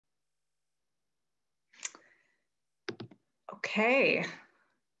Okay.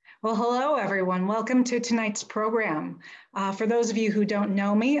 Well, hello, everyone. Welcome to tonight's program. For those of you who don't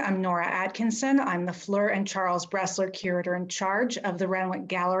know me, I'm Nora Atkinson. I'm the Fleur and Charles Bressler Curator in charge of the Renwick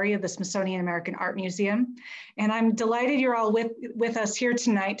Gallery of the Smithsonian American Art Museum. And I'm delighted you're all with us here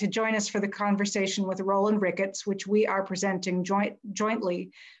tonight to join us for the conversation with Rowland Ricketts, which we are presenting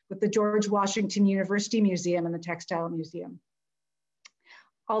jointly with the George Washington University Museum and the Textile Museum.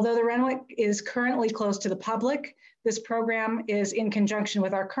 Although the Renwick is currently closed to the public, this program is in conjunction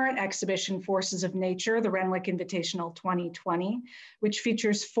with our current exhibition, Forces of Nature, the Renwick Invitational 2020, which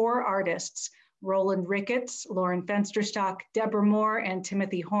features 4 artists, Rowland Ricketts, Lauren Fensterstock, Debora Moore, and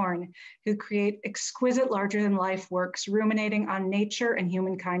Timothy Horn, who create exquisite larger-than-life works ruminating on nature and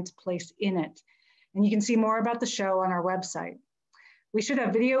humankind's place in it. And you can see more about the show on our website. We should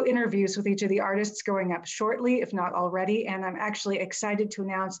have video interviews with each of the artists going up shortly, if not already, and I'm actually excited to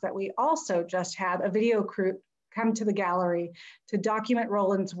announce that we also just had a video crew come to the gallery to document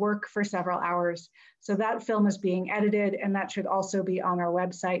Rowland's work for several hours. So that film is being edited, and that should also be on our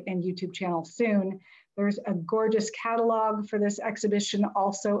website and YouTube channel soon. There's a gorgeous catalog for this exhibition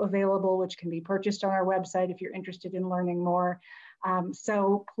also available, which can be purchased on our website if you're interested in learning more.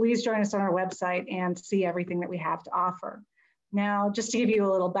 So please join us on our website and see everything that we have to offer. Now, just to give you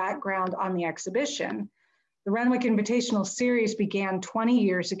a little background on the exhibition, the Renwick Invitational series began 20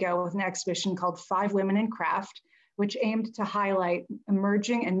 years ago with an exhibition called 5 Women in Craft, which aimed to highlight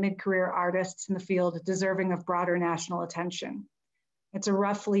emerging and mid-career artists in the field deserving of broader national attention. It's a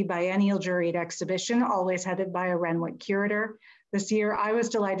roughly biennial juried exhibition, always headed by a Renwick curator. This year, I was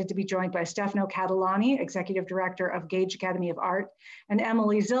delighted to be joined by Stefano Catalani, Executive Director of Gage Academy of Art, and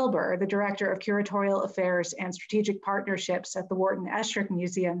Emily Zilber, the Director of Curatorial Affairs and Strategic Partnerships at the Wharton Eschrick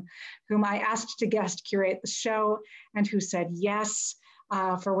Museum, whom I asked to guest curate the show and who said yes,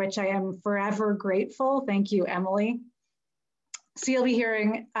 for which I am forever grateful. Thank you, Emily. So you'll be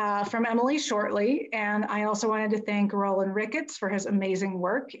hearing from Emily shortly, and I also wanted to thank Rowland Ricketts for his amazing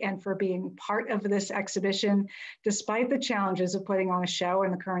work and for being part of this exhibition, despite the challenges of putting on a show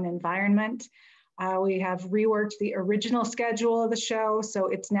in the current environment. We have reworked the original schedule of the show, so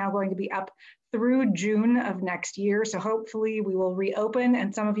it's now going to be up through June of next year. So hopefully we will reopen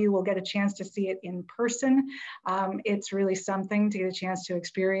and some of you will get a chance to see it in person. It's really something to get a chance to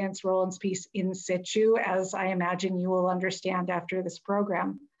experience Rowland's piece in situ, as I imagine you will understand after this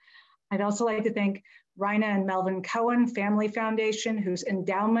program. I'd also like to thank Rina and Melvin Cohen Family Foundation, whose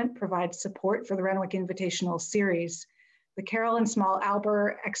endowment provides support for the Renwick Invitational series. The Carol and Small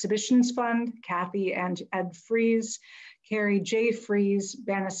Albert Exhibitions Fund, Kathy and Ed Fries, Carrie J. Fries,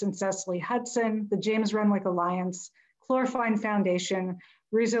 Bannis and Cecily Hudson, the James Renwick Alliance, Chlorofine Foundation,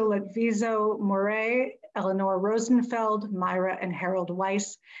 Rizzo Letvizo Moret, Eleanor Rosenfeld, Myra and Harold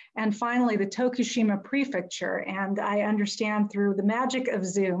Weiss, and finally the Tokushima Prefecture. And I understand through the magic of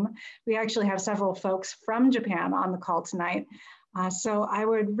Zoom, we actually have several folks from Japan on the call tonight. So I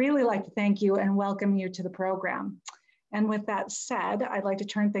would really like to thank you and welcome you to the program. And with that said, I'd like to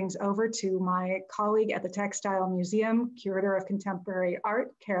turn things over to my colleague at the Textile Museum, Curator of Contemporary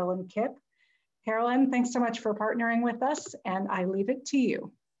Art, Carolyn Kipp. Carolyn, thanks so much for partnering with us, and I leave it to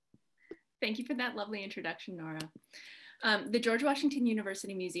you. Thank you for that lovely introduction, Nora. The George Washington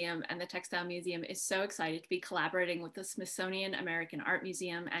University Museum and the Textile Museum is so excited to be collaborating with the Smithsonian American Art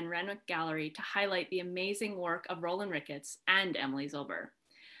Museum and Renwick Gallery to highlight the amazing work of Rowland Ricketts and Emily Zilber.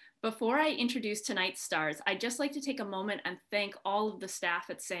 Before I introduce tonight's stars, I'd just like to take a moment and thank all of the staff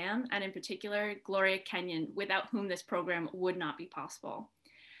at SAAM, and in particular, Gloria Kenyon, without whom this program would not be possible.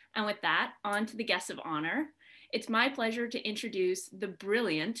 And with that, on to the guests of honor. It's my pleasure to introduce the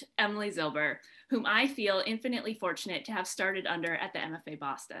brilliant Emily Zilber, whom I feel infinitely fortunate to have started under at the MFA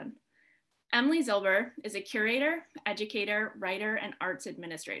Boston. Emily Zilber is a curator, educator, writer, and arts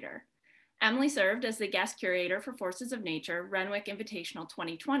administrator. Emily served as the guest curator for Forces of Nature, Renwick Invitational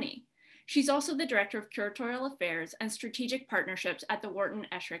 2020. She's also the Director of Curatorial Affairs and Strategic Partnerships at the Wharton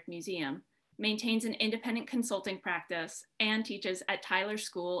Eschrick Museum, maintains an independent consulting practice, and teaches at Tyler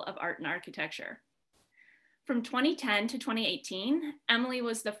School of Art and Architecture. From 2010 to 2018, Emily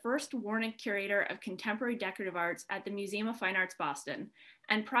was the first Warnick Curator of Contemporary Decorative Arts at the Museum of Fine Arts Boston,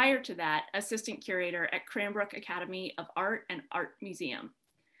 and prior to that, Assistant Curator at Cranbrook Academy of Art and Art Museum.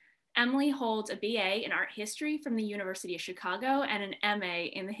 Emily holds a BA in Art History from the University of Chicago and an MA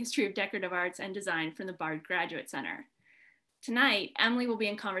in the History of Decorative Arts and Design from the Bard Graduate Center. Tonight, Emily will be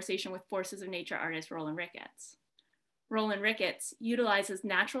in conversation with Forces of Nature artist Rowland Ricketts. Rowland Ricketts utilizes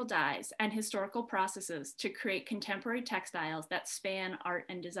natural dyes and historical processes to create contemporary textiles that span art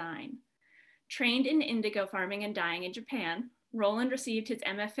and design. Trained in indigo farming and dyeing in Japan, Rowland received his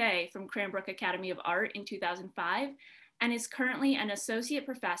MFA from Cranbrook Academy of Art in 2005 and is currently an associate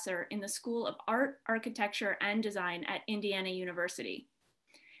professor in the School of Art, Architecture, and Design at Indiana University.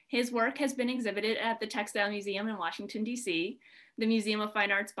 His work has been exhibited at the Textile Museum in Washington, D.C., the Museum of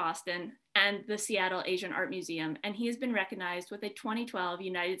Fine Arts Boston, and the Seattle Asian Art Museum, and he has been recognized with a 2012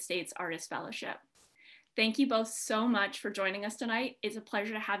 United States Artist Fellowship. Thank you both so much for joining us tonight. It's a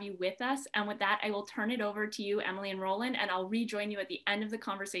pleasure to have you with us. And with that, I will turn it over to you, Emily and Rowland, and I'll rejoin you at the end of the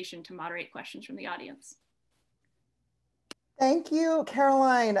conversation to moderate questions from the audience. Thank you,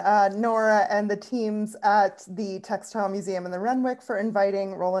 Caroline, Nora, and the teams at the Textile Museum in the Renwick for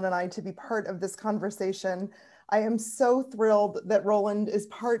inviting Rowland and I to be part of this conversation. I am so thrilled that Rowland is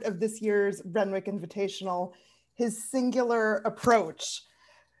part of this year's Renwick Invitational. His singular approach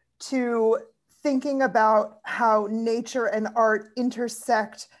to thinking about how nature and art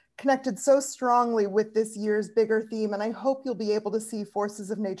intersect connected so strongly with this year's bigger theme. And I hope you'll be able to see Forces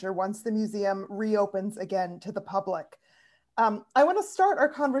of Nature once the museum reopens again to the public. I want to start our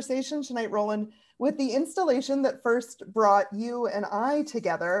conversation tonight, Rowland, with the installation that first brought you and I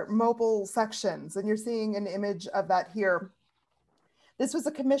together, Mobile Sections, and you're seeing an image of that here. This was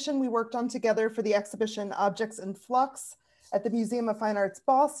a commission we worked on together for the exhibition Objects in Flux at the Museum of Fine Arts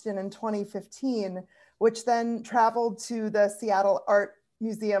Boston in 2015, which then traveled to the Seattle Art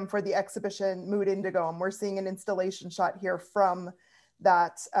Museum for the exhibition Mood Indigo, and we're seeing an installation shot here from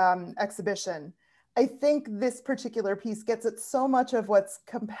that exhibition. I think this particular piece gets at so much of what's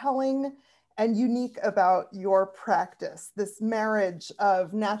compelling and unique about your practice, this marriage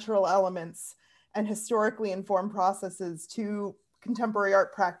of natural elements and historically informed processes to contemporary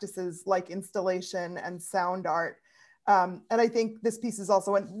art practices like installation and sound art. And I think this piece is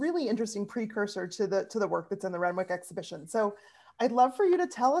also a really interesting precursor to the work that's in the Renwick exhibition. So I'd love for you to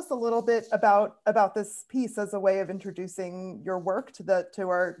tell us a little bit about this piece as a way of introducing your work to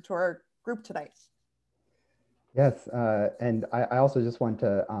our group tonight. Yes, and I also just want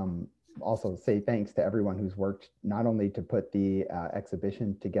to also say thanks to everyone who's worked not only to put the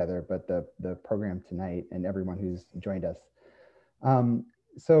exhibition together, but the program tonight and everyone who's joined us.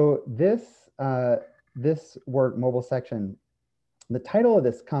 So this work, Mobile Section, the title of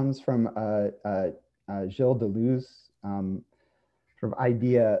this comes from Gilles Deleuze's sort of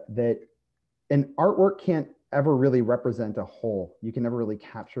idea that an artwork can't ever really represent a whole. You can never really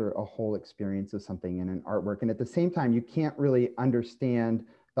capture a whole experience of something in an artwork. And at the same time, you can't really understand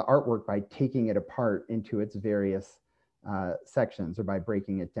the artwork by taking it apart into its various sections or by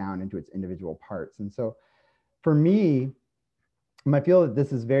breaking it down into its individual parts. And so for me, I feel that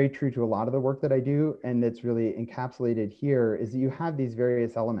this is very true to a lot of the work that I do, and it's really encapsulated here, is that you have these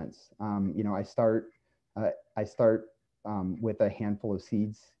various elements. You know, I start with a handful of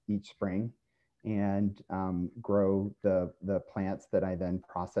seeds each spring, and grow the plants that I then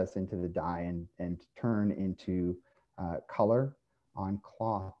process into the dye and turn into color on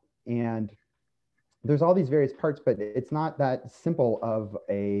cloth. And there's all these various parts, but it's not that simple of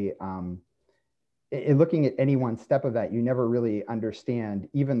a, in looking at any one step of that, you never really understand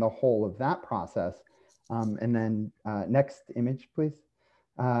even the whole of that process. And then next image, please.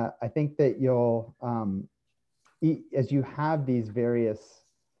 I think that you'll, as you have these various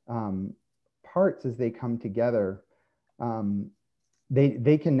parts as they come together,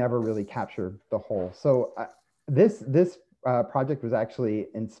 they can never really capture the whole. So this project was actually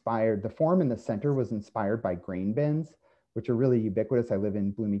inspired, the form in the center was inspired by grain bins, which are really ubiquitous. I live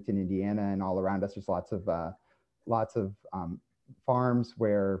in Bloomington, Indiana, and all around us there's lots of farms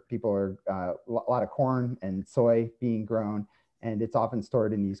where people are, a lot of corn and soy being grown, and it's often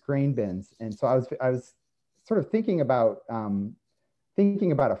stored in these grain bins. And so I was sort of thinking about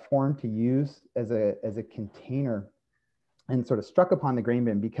a form to use as a container, and sort of struck upon the grain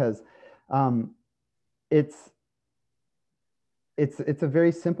bin because it's a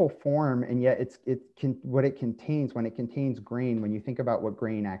very simple form, and yet what it contains, when it contains grain, when you think about what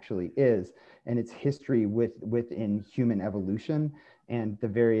grain actually is and its history within human evolution and the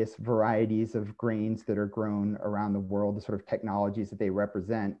various varieties of grains that are grown around the world, the sort of technologies that they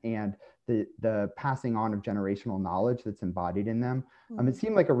represent, and the passing on of generational knowledge that's embodied in them. It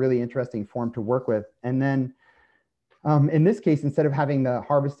seemed like a really interesting form to work with. And then in this case, instead of having the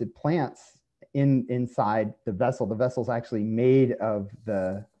harvested plants inside the vessel's actually made of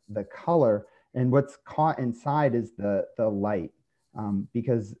the color, and what's caught inside is the light.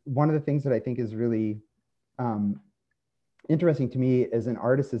 Because one of the things that I think is really interesting to me as an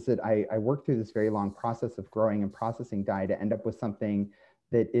artist is that I work through this very long process of growing and processing dye to end up with something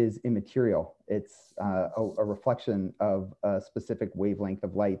that is immaterial. It's a reflection of a specific wavelength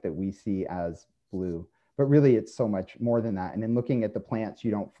of light that we see as blue. but really it's so much more than that. And in looking at the plants,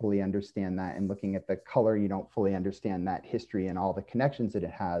 you don't fully understand that. And looking at the color, you don't fully understand that history and all the connections that it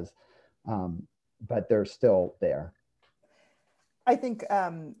has, but they're still there. I think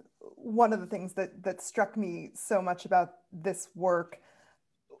one of the things that struck me so much about this work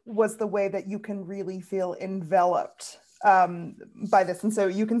was the way that you can really feel enveloped by this. And so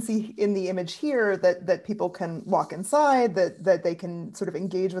you can see in the image here that people can walk inside, that they can sort of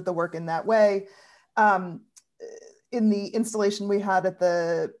engage with the work in that way. In the installation we had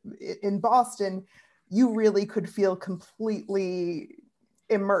in Boston, you really could feel completely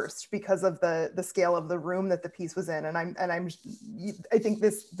immersed because of the scale of the room that the piece was in. I think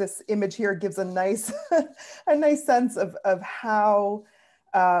this image here gives a nice a nice sense of how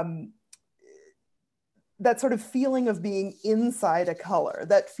that sort of feeling of being inside a color,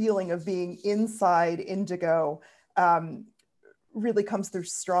 that feeling of being inside indigo, really comes through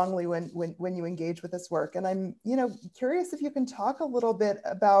strongly when you engage with this work. And I'm curious if you can talk a little bit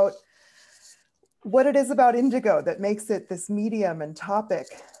about what it is about indigo that makes it this medium and topic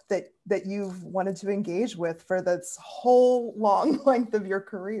that you've wanted to engage with for this whole long length of your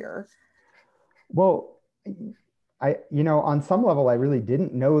career. Well, on some level, I really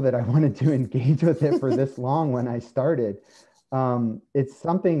didn't know that I wanted to engage with it for this long when I started. It's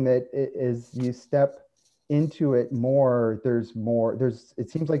something that as you step into it more, it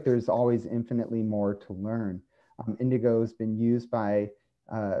seems like there's always infinitely more to learn. Indigo has been used by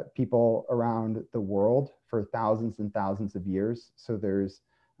people around the world for thousands and thousands of years. So there's,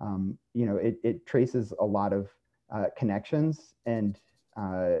 it traces a lot of connections and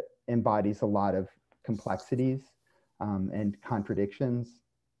embodies a lot of complexities and contradictions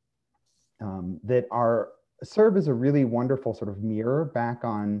that serve as a really wonderful sort of mirror back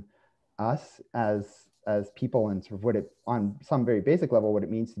on us as people and sort of on some very basic level, what it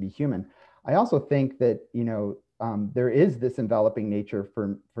means to be human. I also think that, there is this enveloping nature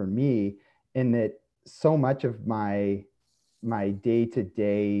for me in that so much of my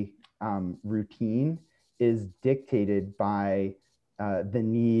day-to-day routine is dictated by the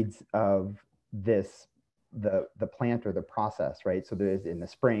needs of the plant or the process, right? So there's in the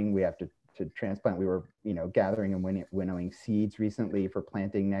spring, we have to transplant. We were, gathering and winnowing seeds recently for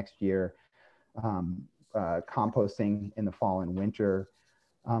planting next year, composting in the fall and winter.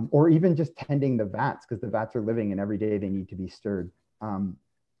 Or even just tending the vats, because the vats are living and every day they need to be stirred.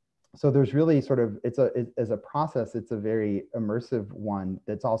 So there's really sort of, as a process, it's a very immersive one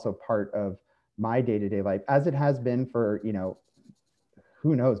that's also part of my day-to-day life, as it has been for,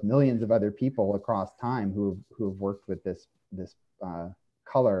 who knows, millions of other people across time who have worked with this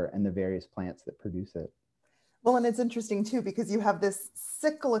color and the various plants that produce it. Well, and it's interesting too, because you have this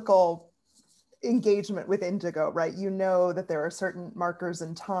cyclical engagement with indigo, right? You know that there are certain markers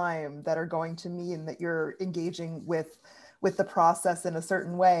in time that are going to mean that you're engaging with the process in a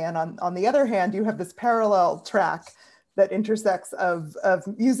certain way. And on the other hand, you have this parallel track that intersects of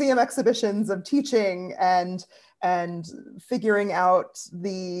museum exhibitions, of teaching, and figuring out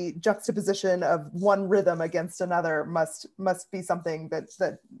the juxtaposition of one rhythm against another must be something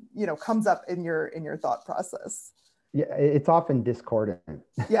that comes up in your thought process. Yeah, it's often discordant.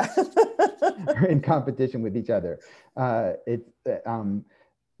 Yeah. In competition with each other. But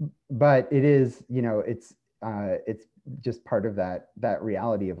it is, it's just part of that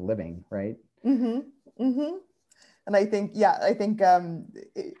reality of living, right? Mm-hmm. Mm-hmm. And I think,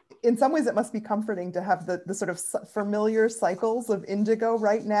 in some ways it must be comforting to have the sort of familiar cycles of indigo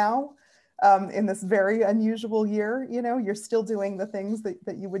right now. In this very unusual year, you're still doing the things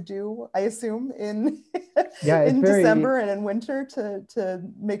that you would do, I assume, in December and in winter to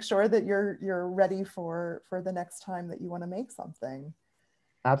make sure that you're ready for the next time that you want to make something.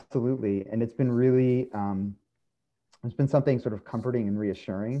 Absolutely, and it's been really it's been something sort of comforting and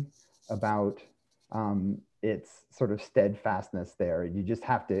reassuring about its sort of steadfastness there. You just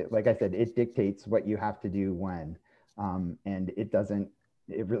have to, like I said, it dictates what you have to do when, and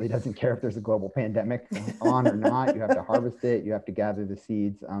it really doesn't care if there's a global pandemic on or not. You have to harvest it. You have to gather the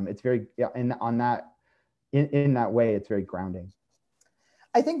seeds. It's very, in that way, it's very grounding.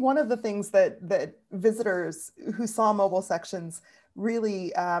 I think one of the things that visitors who saw mobile sections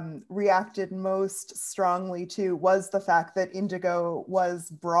really reacted most strongly to was the fact that indigo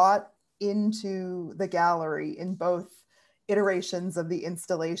was brought into the gallery in both iterations of the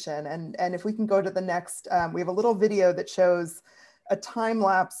installation. And if we can go to the next, we have a little video that shows a time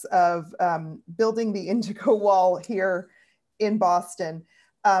lapse of building the indigo wall here in Boston.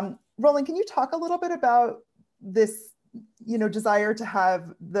 Rowland, can you talk a little bit about this, desire to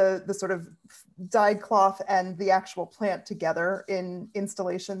have the sort of dyed cloth and the actual plant together in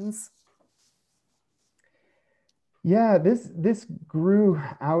installations? Yeah, this grew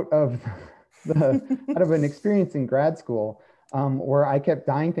out of out of an experience in grad school, where I kept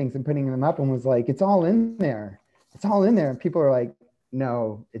dyeing things and putting them up and was like, it's all in there. It's all in there. And people are like,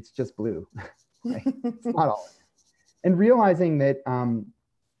 no, it's just blue. Right? It's not all in there. And realizing that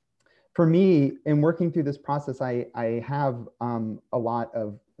for me, in working through this process, I have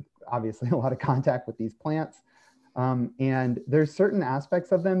obviously a lot of contact with these plants. And there's certain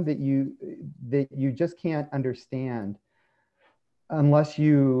aspects of them that you just can't understand unless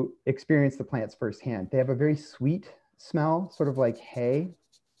you experience the plants firsthand. They have a very sweet smell, sort of like hay.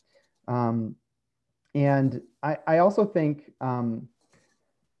 And I also think,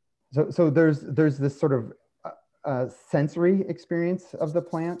 so there's this sort of sensory experience of the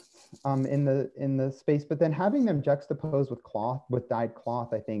plants in the space, but then having them juxtaposed with cloth, with dyed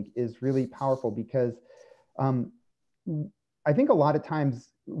cloth, I think is really powerful, because I think a lot of times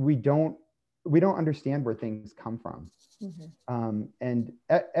we don't understand where things come from. Mm-hmm. And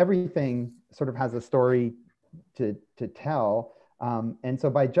everything sort of has a story to tell. And so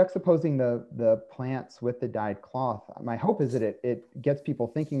by juxtaposing the plants with the dyed cloth, my hope is that it gets people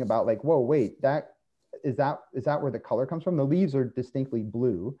thinking about, like, whoa, wait, is that where the color comes from? The leaves are distinctly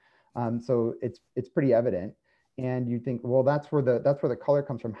blue. So it's pretty evident. And you think, well, that's where the color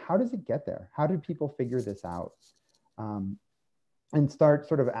comes from. How does it get there? How did people figure this out? And start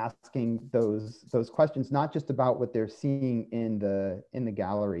sort of asking those questions, not just about what they're seeing in the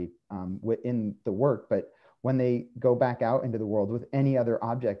gallery, in the work, but when they go back out into the world with any other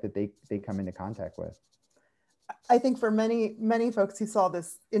object that they come into contact with. I think for many folks who saw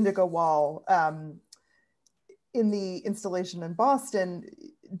this indigo wall in the installation in Boston,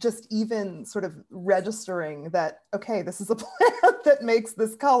 just even sort of registering that, okay, this is a plant that makes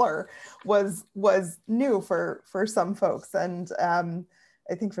this color was new for some folks. And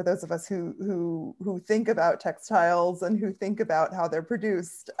I think for those of us who think about textiles and who think about how they're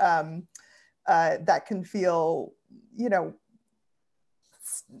produced, that can feel,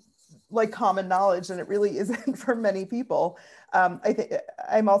 like common knowledge, and it really isn't for many people. I think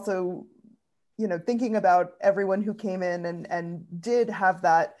I'm also, thinking about everyone who came in and did have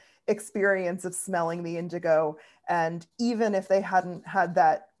that experience of smelling the indigo. And even if they hadn't had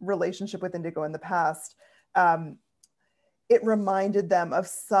that relationship with indigo in the past, it reminded them of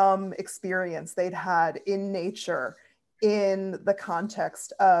some experience they'd had in nature, in the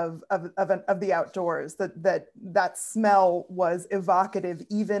context of the outdoors, that smell was evocative,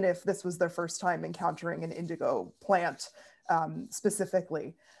 even if this was their first time encountering an indigo plant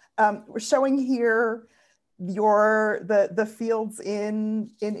specifically. We're showing here the fields in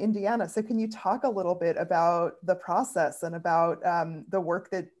Indiana. So can you talk a little bit about the process and about the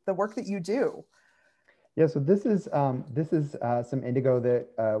work that you do? Yeah, so this is some indigo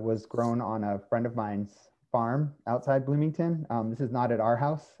that was grown on a friend of mine's farm outside Bloomington. This is not at our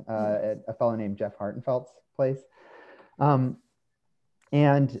house, at a fellow named Jeff Hartenfeld's place. And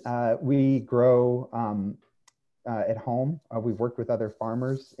we grow at home. We've worked with other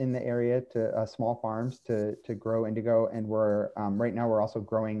farmers in the area, to small farms, to grow indigo. And we're right now we're also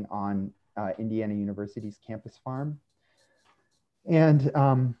growing on Indiana University's campus farm. And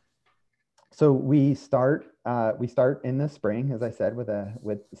so we start in the spring, as I said,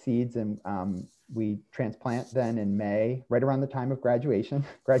 with seeds, and we transplant then in May, right around the time of graduation.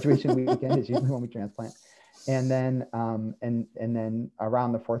 Graduation weekend is usually when we transplant. And then and then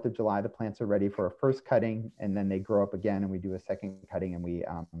around the 4th of July, the plants are ready for a first cutting, and then they grow up again, and we do a second cutting, and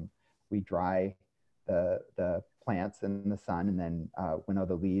we dry the plants in the sun, and then winnow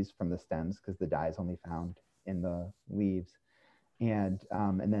the leaves from the stems, because the dye is only found in the leaves. And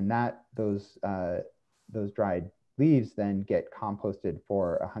then those dried leaves then get composted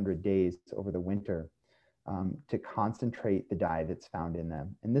for 100 days over the winter to concentrate the dye that's found in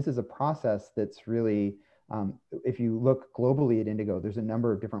them. And this is a process that's really, if you look globally at indigo, there's a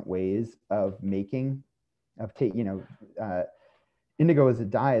number of different ways of making, indigo as a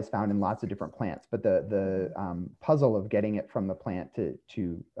dye is found in lots of different plants, but the puzzle of getting it from the plant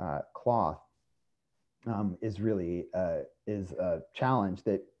to cloth is really is a challenge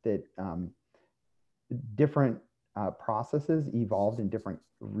that different processes evolved in different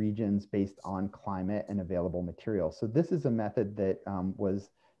regions based on climate and available materials. So this is a method that was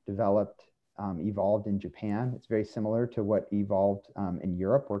evolved in Japan. It's very similar to what evolved in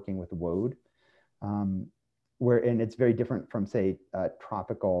Europe, working with woad, and it's very different from, say,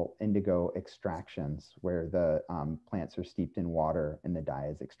 tropical indigo extractions, where the plants are steeped in water and the dye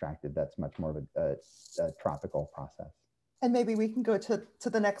is extracted. That's much more of a tropical process. And maybe we can go to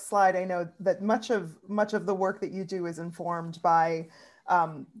the next slide. I know that much of the work that you do is informed by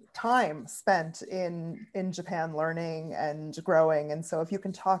time spent in Japan learning and growing. And so if you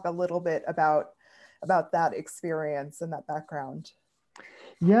can talk a little bit about that experience and that background.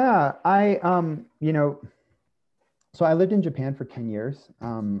 Yeah, so I lived in Japan for 10 years.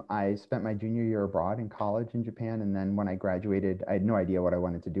 I spent my junior year abroad in college in Japan. And then when I graduated, I had no idea what I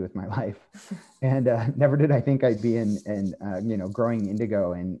wanted to do with my life. And never did I think I'd be growing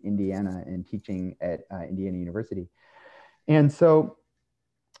indigo in Indiana and teaching at Indiana University. And so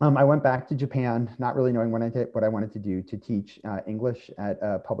I went back to Japan, not really knowing what I wanted to do, to teach English at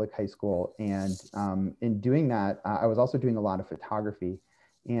a public high school. And in doing that, I was also doing a lot of photography.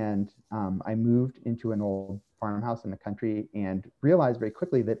 And I moved into an old farmhouse in the country and realized very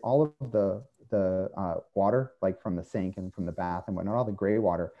quickly that all of the water, like from the sink and from the bath and whatnot, all the gray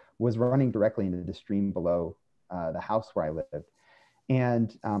water was running directly into the stream below the house where I lived.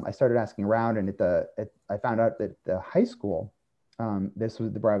 And I started asking around, and I found out that the high school, this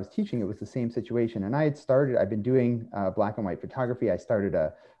was where I was teaching, it was the same situation. And I'd been doing black and white photography. I started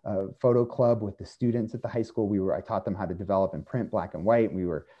a photo club with the students at the high school. I taught them how to develop and print black and white. We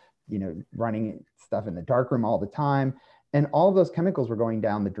were, running stuff in the darkroom all the time. And all of those chemicals were going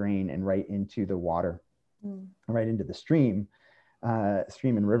down the drain and right into the water, right into the stream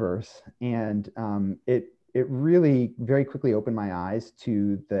and rivers. And it really very quickly opened my eyes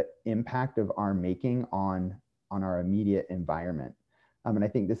to the impact of our making on our immediate environment. And I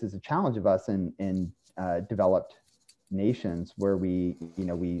think this is a challenge of us in developed nations where we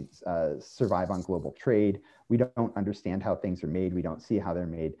survive on global trade. We don't understand how things are made. We don't see how they're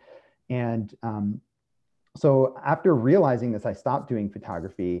made. And so after realizing this, I stopped doing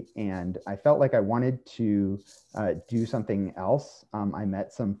photography, and I felt like I wanted to do something else. I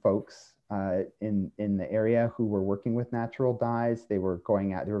met some folks in the area who were working with natural dyes. They were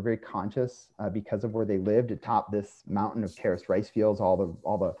very conscious because of where they lived atop this mountain of terraced rice fields. All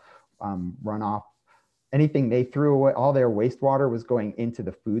the runoff, anything they threw away, all their wastewater was going into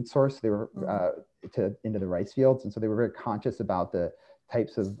the food source. They were into the rice fields, and so they were very conscious about the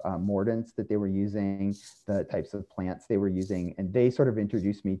types of mordants that they were using, the types of plants they were using, and they sort of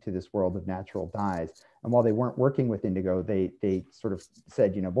introduced me to this world of natural dyes. And while they weren't working with indigo, they sort of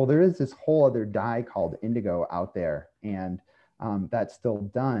said, well, there is this whole other dye called indigo out there, and that's still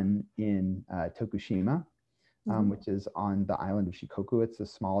done in Tokushima, which is on the island of Shikoku. It's the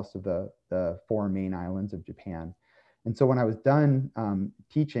smallest of the 4 main islands of Japan. And so when I was done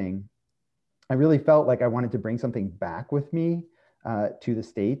teaching, I really felt like I wanted to bring something back with me to the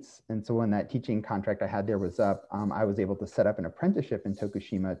States. And so when that teaching contract I had there was up, I was able to set up an apprenticeship in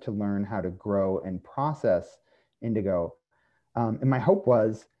Tokushima to learn how to grow and process indigo. And my hope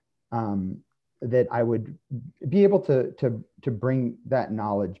was that I would be able to bring that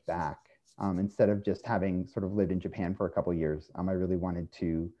knowledge back instead of just having sort of lived in Japan for a couple of years. I really wanted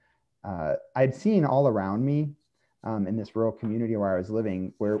to, I'd seen all around me in this rural community where I was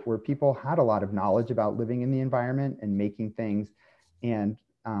living, where people had a lot of knowledge about living in the environment and making things, and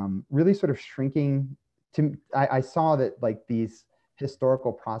really sort of shrinking I saw that like these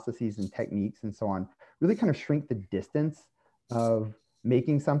historical processes and techniques and so on really kind of shrink the distance of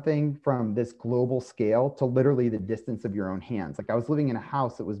making something from this global scale to literally the distance of your own hands. Like I was living in a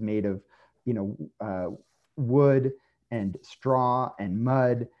house that was made of, wood and straw and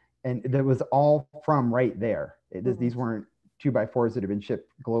mud, and that was all from right there. These weren't 2x4s that have been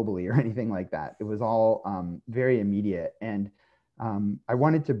shipped globally or anything like that. It was all very immediate. And I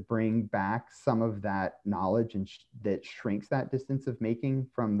wanted to bring back some of that knowledge and that shrinks that distance of making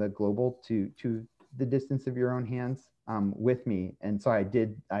from the global to the distance of your own hands with me. And so I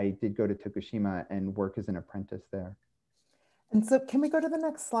did go to Tokushima and work as an apprentice there. And so can we go to the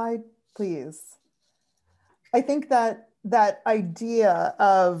next slide, please? I think that idea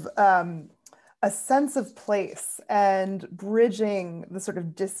of a sense of place and bridging the sort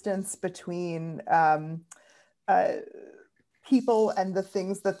of distance between people and the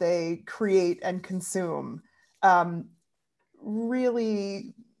things that they create and consume,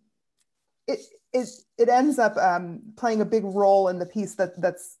 really, it ends up playing a big role in the piece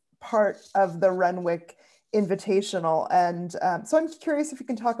that's part of the Renwick Invitational. And so I'm curious if you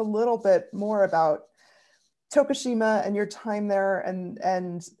can talk a little bit more about Tokushima and your time there, and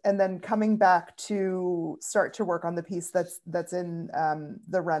then coming back to start to work on the piece that's in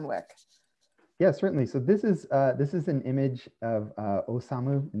the Renwick. Yeah, certainly. So this is an image of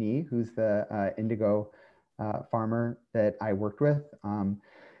Osamu Ni, who's the indigo farmer that I worked with.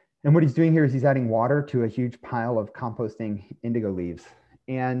 And what he's doing here is he's adding water to a huge pile of composting indigo leaves.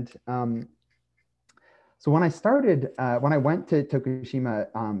 And so when I went to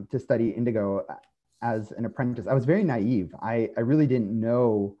Tokushima to study indigo, as an apprentice, I was very naive. I really didn't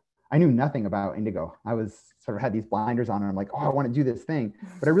know, I knew nothing about indigo. I was sort of had these blinders on and I'm like, oh, I want to do this thing,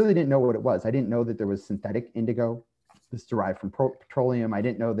 but I really didn't know what it was. I didn't know that there was synthetic indigo. This derived from petroleum. I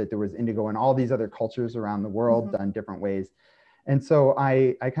didn't know that there was indigo in all these other cultures around the world done different ways. And so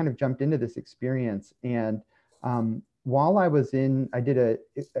I kind of jumped into this experience. And while I was I did a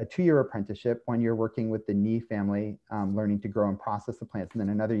 2-year apprenticeship, 1 year working with the Ni family, learning to grow and process the plants, and then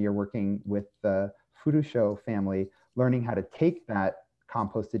another year working with the Furusho family, learning how to take that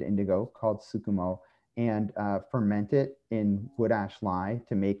composted indigo called tsukumo and ferment it in wood ash lye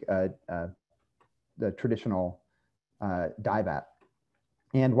to make the traditional dye vat.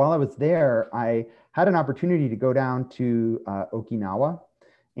 And while I was there, I had an opportunity to go down to Okinawa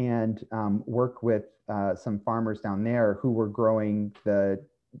and work with some farmers down there who were growing the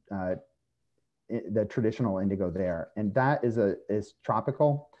traditional indigo there. And that is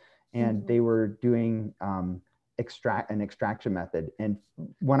tropical, and they were doing an extraction method. And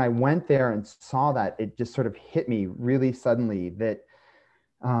when I went there and saw that, it just sort of hit me really suddenly that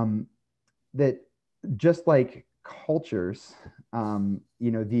that just like cultures,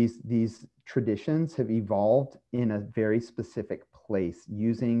 these traditions have evolved in a very specific place,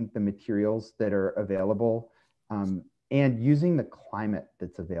 using the materials that are available and using the climate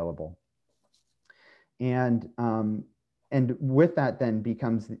that's available. And with that then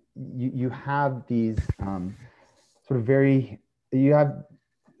becomes, you have these sort of you have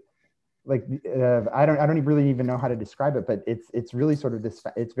like, I don't really even know how to describe it, but it's really sort of this,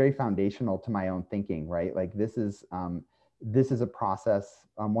 it's very foundational to my own thinking, right? Like this is a process.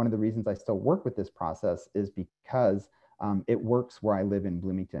 One of the reasons I still work with this process is because it works where I live in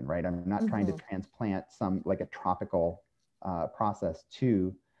Bloomington, right? I'm not trying to transplant some like a tropical process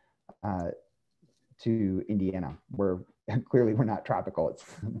to Indiana, where clearly we're not tropical. It's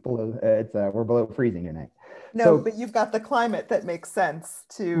below, we're below freezing tonight. No, so, but you've got the climate that makes sense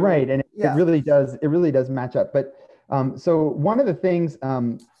to, right, and it really does match up. But so one of the things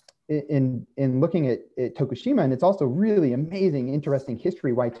in looking at Tokushima, and it's also really amazing, interesting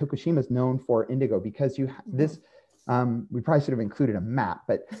history why Tokushima is known for indigo, because you this we probably should have included a map,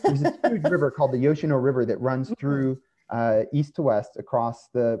 but there's this huge river called the Yoshino River that runs through east to west across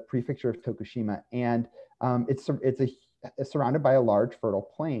the prefecture of Tokushima, and it's surrounded by a large fertile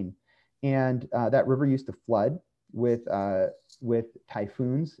plain. And that river used to flood with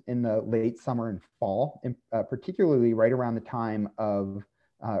typhoons in the late summer and fall, and particularly right around the time of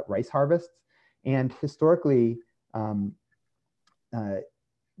rice harvests. And historically,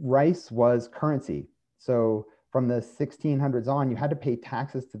 rice was currency. So from the 1600s on, you had to pay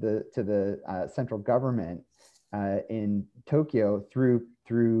taxes to the central government in Tokyo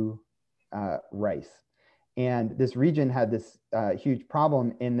through rice. And this region had this huge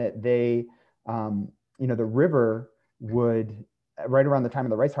problem in that they, the river would, right around the time of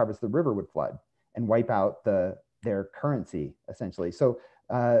the rice harvest, the river would flood and wipe out their currency, essentially. So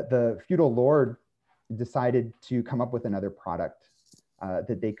the feudal lord decided to come up with another product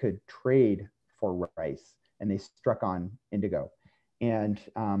that they could trade for rice, and they struck on indigo. And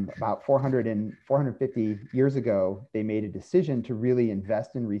about 450 years ago, they made a decision to really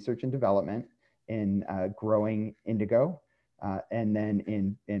invest in research and development in growing indigo, and then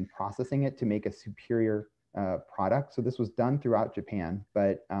in processing it to make a superior product. So this was done throughout Japan,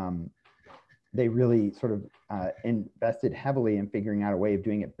 but they really sort of invested heavily in figuring out a way of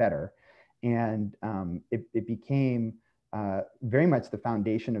doing it better. And it became very much the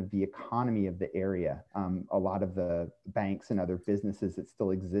foundation of the economy of the area. A lot of the banks and other businesses that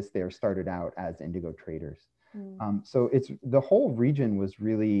still exist there started out as indigo traders. So the whole region was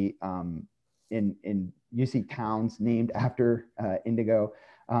really, you see towns named after indigo.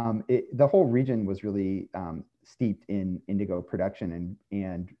 The whole region was really steeped in indigo production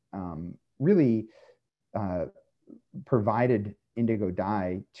and really provided indigo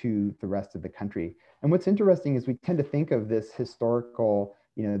dye to the rest of the country. And what's interesting is we tend to think of this historical,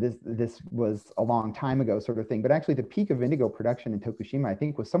 this was a long time ago sort of thing, but actually the peak of indigo production in Tokushima, I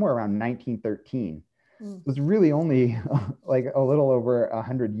think, was somewhere around 1913. It was really only like a little over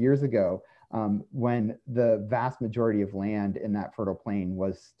 100 years ago when the vast majority of land in that fertile plain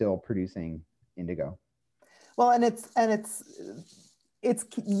was still producing indigo. Well, and it's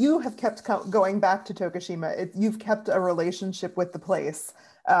you have kept going back to Tokushima. You've kept a relationship with the place,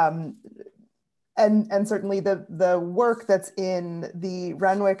 and certainly the work that's in the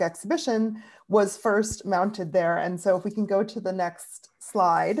Renwick exhibition was first mounted there. And so if we can go to the next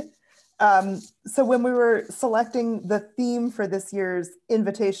slide. So when we were selecting the theme for this year's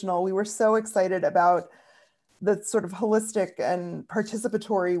Invitational, we were so excited about the sort of holistic and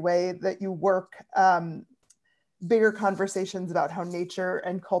participatory way that you work bigger conversations about how nature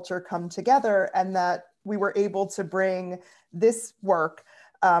and culture come together, and that we were able to bring this work,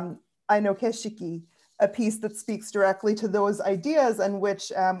 Aino Keshiki, a piece that speaks directly to those ideas, and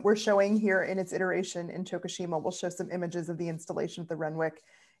which we're showing here in its iteration in Tokushima. We'll show some images of the installation at the Renwick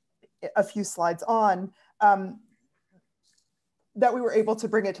a few slides on. That we were able to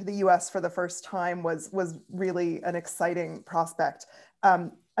bring it to the US for the first time was really an exciting prospect.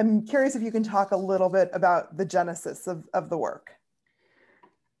 I'm curious if you can talk a little bit about the genesis of the work.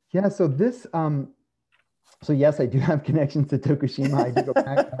 Yeah, so this, so yes, I do have connections to Tokushima. I do go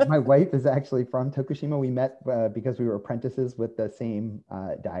back. My wife is actually from Tokushima. We met because we were apprentices with the same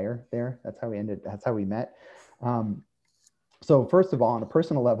dyer there. That's how we met. So first of all, on a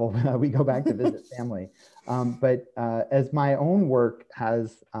personal level, we go back to visit family. But as my own work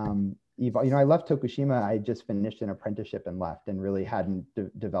has evolved, I left Tokushima. I just finished an apprenticeship and left, and really hadn't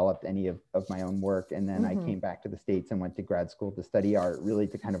developed any of my own work. And then I came back to the States and went to grad school to study art, really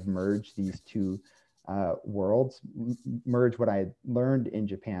to kind of merge these two worlds, merge what I had learned in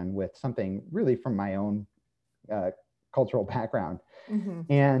Japan with something really from my own cultural background.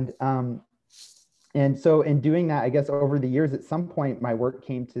 And so in doing that, I guess over the years, at some point, my work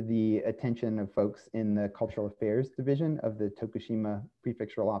came to the attention of folks in the Cultural Affairs Division of the Tokushima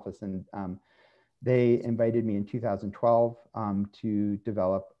Prefectural Office. And they invited me in 2012 to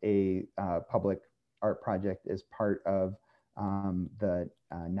develop a public art project as part of an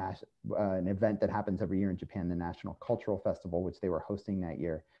event that happens every year in Japan, the National Cultural Festival, which they were hosting that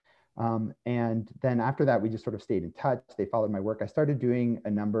year. And then after that, we just sort of stayed in touch. They followed my work. I started doing a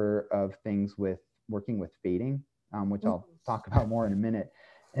number of things with working with fading, which I'll talk about more in a minute.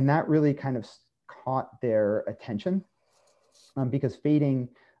 And that really kind of caught their attention because fading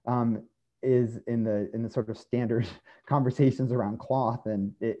is in the sort of standard conversations around cloth,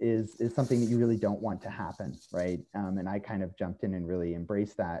 and it is something that you really don't want to happen, right? And I kind of jumped in and really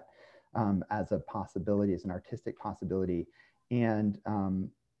embraced that as a possibility, as an artistic possibility. And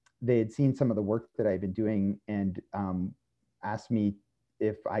they had seen some of the work that I've been doing and asked me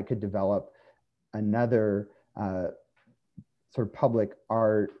if I could develop another sort of public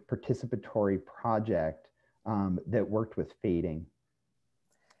art participatory project that worked with fading.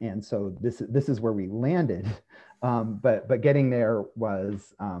 And so this is where we landed, but getting there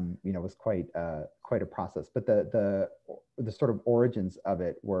was was quite a process. But the sort of origins of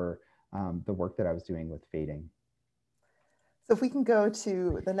it were the work that I was doing with fading. So if we can go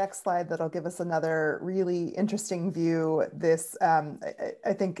to the next slide, that'll give us another really interesting view. This,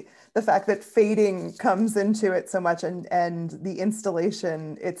 I think the fact that fading comes into it so much, and the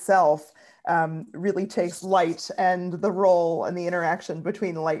installation itself really takes light and the role and the interaction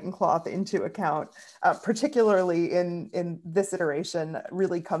between light and cloth into account, particularly in this iteration,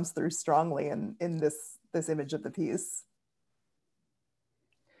 really comes through strongly in this image of the piece.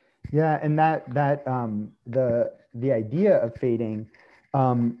 Yeah, and the idea of fading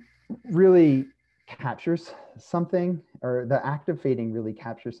really captures something, or the act of fading really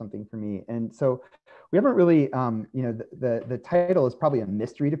captures something for me. And so we haven't really, the title is probably a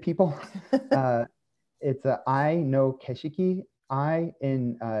mystery to people. It's I no Keshiki. I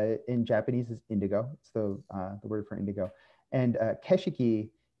in Japanese is indigo. It's the word for indigo. And Keshiki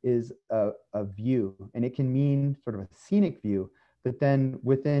is a view, and it can mean sort of a scenic view. But then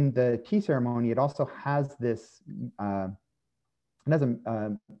within the tea ceremony, it also has this, it has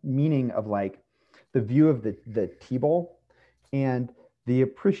a meaning of like the view of the tea bowl and the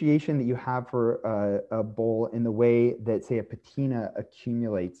appreciation that you have for a bowl in the way that, say, a patina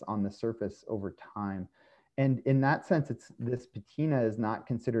accumulates on the surface over time. And in that sense, this patina is not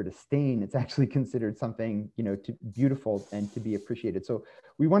considered a stain. It's actually considered something, beautiful and to be appreciated. So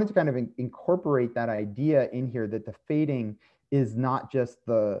we wanted to kind of incorporate that idea in here, that the fading is not just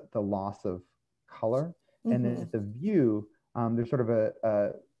the loss of color, and that the view, there's sort of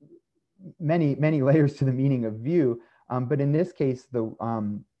a many layers to the meaning of view, but in this case,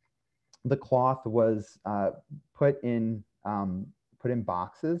 the cloth was put in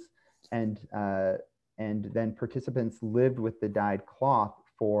boxes, and then participants lived with the dyed cloth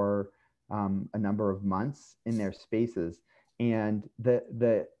for a number of months in their spaces, and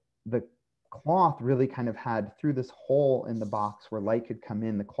the cloth really kind of had, through this hole in the box where light could come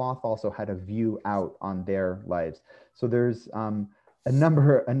in, the cloth also had a view out on their lives. So there's a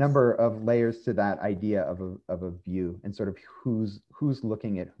number of layers to that idea of a view, and sort of who's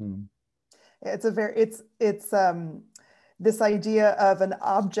looking at whom. It's this idea of an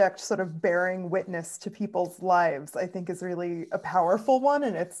object sort of bearing witness to people's lives, I think is really a powerful one.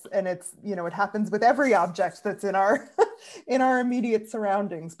 And it's, you know, it happens with every object that's in our, in our immediate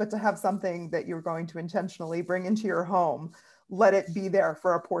surroundings, but to have something that you're going to intentionally bring into your home, let it be there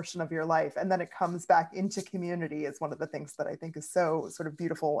for a portion of your life, and then it comes back into community is one of the things that I think is so sort of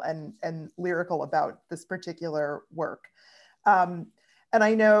beautiful and lyrical about this particular work. And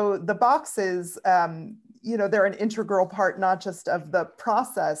I know the boxes, you know, they're an integral part, not just of the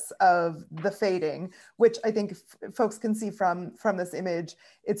process of the fading, which I think folks can see from this image.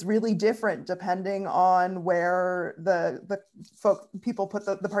 It's really different depending on where the people put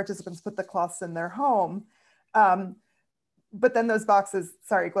the participants put the cloths in their home. But then those boxes,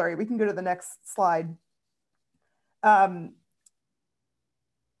 sorry, Gloria, we can go to the next slide.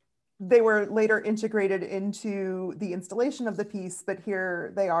 They were later integrated into the installation of the piece, but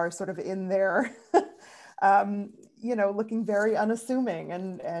here they are sort of in there, you know, looking very unassuming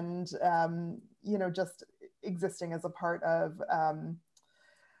and you know, just existing as a part of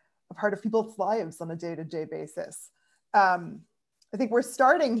people's lives on a day-to-day basis. I think we're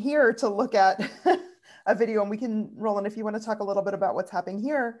starting here to look at a video, and we can, Rowland, if you want to talk a little bit about what's happening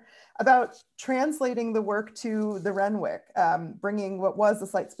here, about translating the work to the Renwick, bringing what was a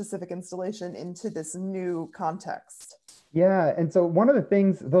site-specific installation into this new context. Yeah, and so one of the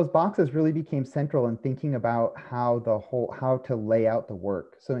things, those boxes really became central in thinking about how to lay out the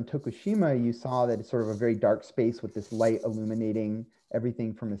work. So in Tokushima, you saw that it's sort of a very dark space with this light illuminating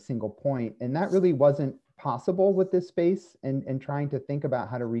everything from a single point. And that really wasn't possible with this space, and trying to think about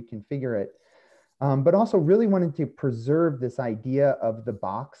how to reconfigure it. But also really wanted to preserve this idea of the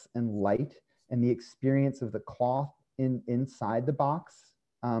box and light and the experience of the cloth inside the box,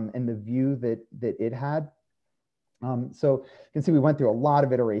 and the view that it had. So you can see we went through a lot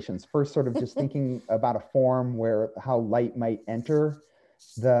of iterations. First, sort of just thinking about a form where how light might enter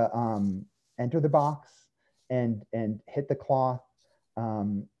the box and hit the cloth.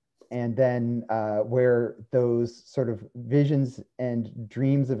 And then where those sort of visions and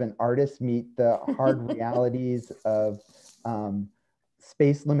dreams of an artist meet the hard realities of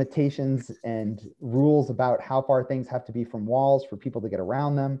space limitations and rules about how far things have to be from walls for people to get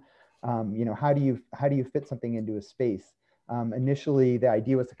around them. You know, how do you fit something into a space? Initially, the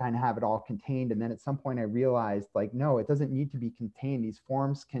idea was to kind of have it all contained, and then at some point I realized, like, no, it doesn't need to be contained. These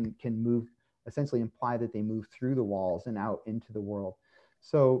forms can move, essentially imply that they move through the walls and out into the world.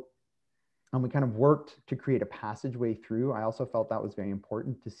 So we kind of worked to create a passageway through. I also felt that was very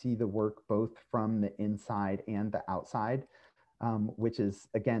important to see the work both from the inside and the outside, which is,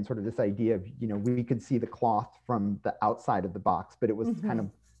 again, sort of this idea of, you know, we could see the cloth from the outside of the box, but it was kind of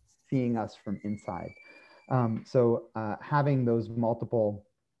seeing us from inside. So having those multiple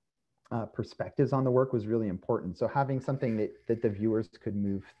perspectives on the work was really important. So having something that the viewers could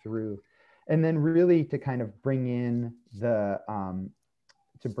move through, and then really to kind of bring in the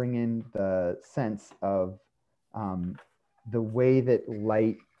sense of the way that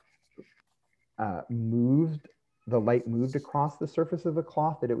light moved across the surface of the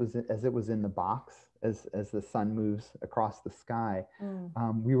cloth, that it was as it was in the box, as the sun moves across the sky.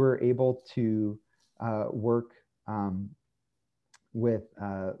 We were able to work with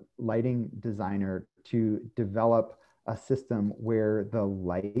a lighting designer to develop a system where the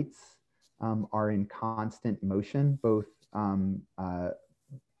lights are in constant motion, both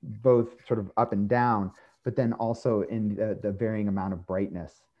sort of up and down, but then also in the varying amount of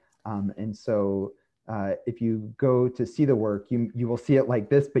brightness. And so if you go to see the work, you will see it like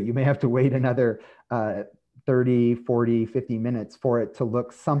this, but you may have to wait another 30, 40, 50 minutes for it to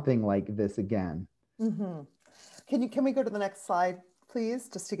look something like this again. Can we go to the next slide, please?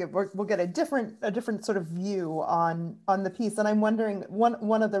 Just to get, we'll get a different sort of view on the piece. And I'm wondering,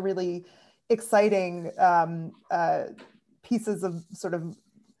 one of the really exciting pieces of sort of,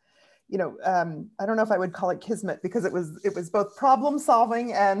 you know, I don't know if I would call it kismet, because it was both problem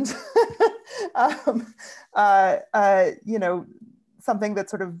solving and you know, something that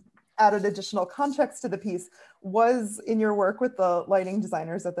sort of added additional context to the piece, was in your work with the lighting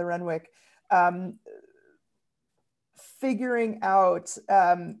designers at the Renwick, figuring out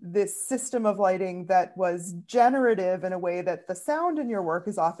this system of lighting that was generative in a way that the sound in your work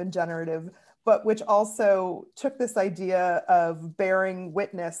is often generative, but which also took this idea of bearing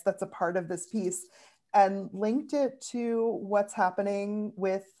witness that's a part of this piece and linked it to what's happening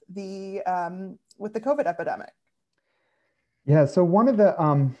with the COVID epidemic. Yeah, so one of the,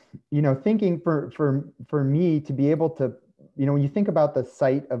 you know, thinking for me to be able to, you know, when you think about the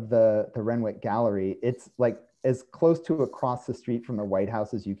site of the Renwick Gallery, it's like as close to across the street from the White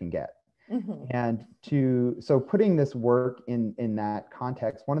House as you can get. And so putting this work in that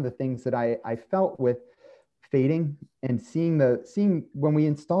context, one of the things that I felt with fading and seeing when we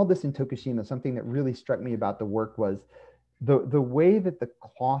installed this in Tokushima, something that really struck me about the work was the way that the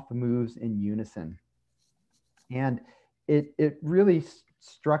cloth moves in unison. And it really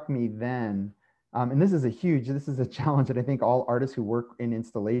struck me then, and this is a challenge that I think all artists who work in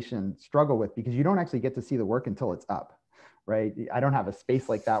installation struggle with, because you don't actually get to see the work until it's up, right? I don't have a space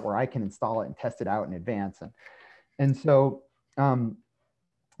like that where I can install it and test it out in advance. And so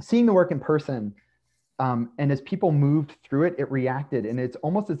seeing the work in person, and as people moved through it, it reacted, and it's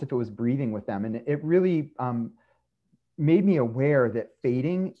almost as if it was breathing with them. And it really made me aware that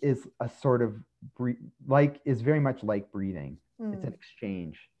fading is a sort of is very much like breathing. It's an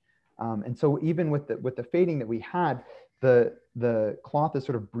exchange. And so even with the fading that we had, the cloth is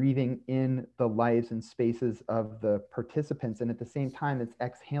sort of breathing in the lives and spaces of the participants, and at the same time it's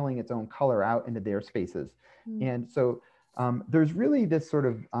exhaling its own color out into their spaces. And so there's really this sort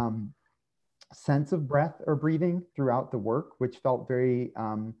of sense of breath or breathing throughout the work, which felt very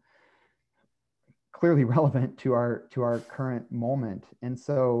clearly relevant to our current moment. And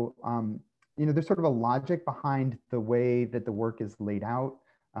so there's sort of a logic behind the way that the work is laid out.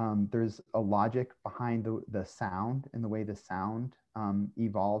 There's a logic behind the sound and the way the sound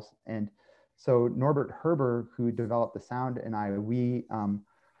evolves. And so Norbert Herber, who developed the sound, and we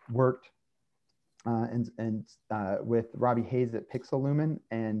worked with Robbie Hayes at Pixel Lumen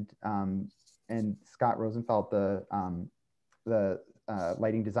and Scott Rosenfeld, the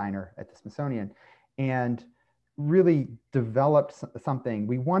lighting designer at the Smithsonian, and really developed something.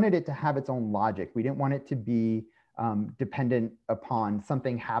 We wanted it to have its own logic. We didn't want it to be dependent upon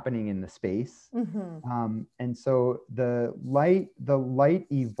something happening in the space. And so the light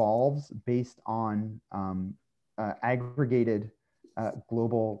evolves based on aggregated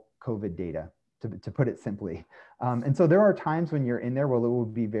global COVID data, to put it simply. And so there are times when you're in there where it will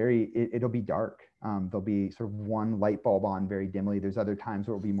be it'll be dark. There'll be sort of one light bulb on very dimly. There's other times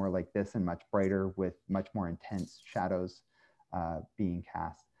where it'll be more like this and much brighter with much more intense shadows being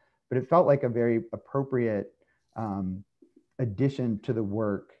cast. But it felt like a very appropriate addition to the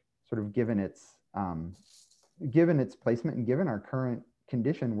work, sort of given its placement and given our current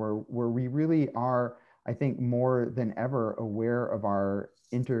condition where we really are, I think, more than ever aware of our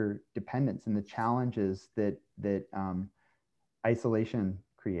interdependence and the challenges that isolation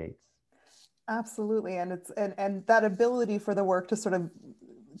creates. Absolutely, and that ability for the work to sort of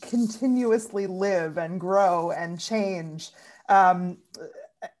continuously live and grow and change,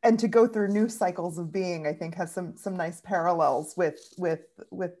 and to go through new cycles of being, I think has some nice parallels with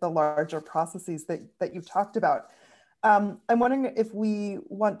the larger processes that you've talked about. I'm wondering if we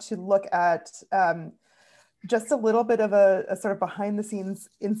want to look at just a little bit of a sort of behind the scenes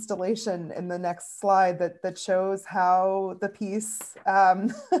installation in the next slide that shows how the piece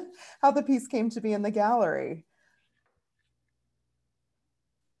came to be in the gallery.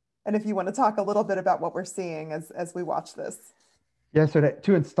 And if you want to talk a little bit about what we're seeing as we watch this. Yeah, so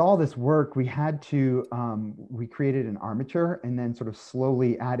to install this work, we had to, we created an armature and then sort of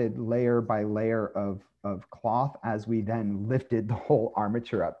slowly added layer by layer of cloth as we then lifted the whole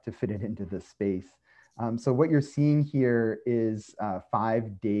armature up to fit it into the space. So what you're seeing here is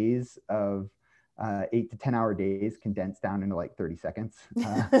 5 days of 8 to 10 hour days condensed down into like 30 seconds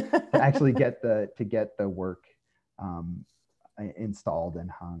to actually get the work installed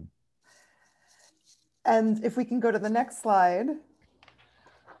and hung. And if we can go to the next slide.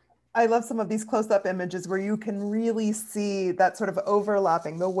 I love some of these close-up images where you can really see that sort of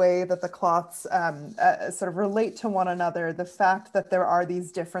overlapping, the way that the cloths sort of relate to one another, the fact that there are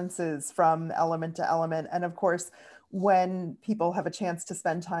these differences from element to element. And of course, when people have a chance to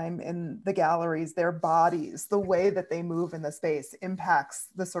spend time in the galleries, their bodies, the way that they move in the space impacts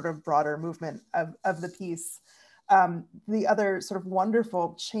the sort of broader movement of the piece. The other sort of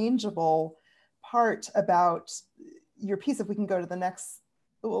wonderful, changeable part about your piece, if we can go to the next,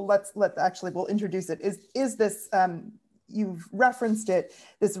 well, we'll introduce it, is this, you've referenced it,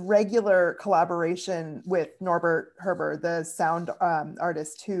 this regular collaboration with Norbert Herber, the sound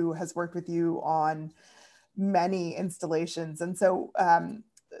artist who has worked with you on many installations. And so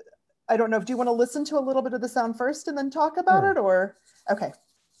I don't know, do you want to listen to a little bit of the sound first and then talk about it, or? Okay.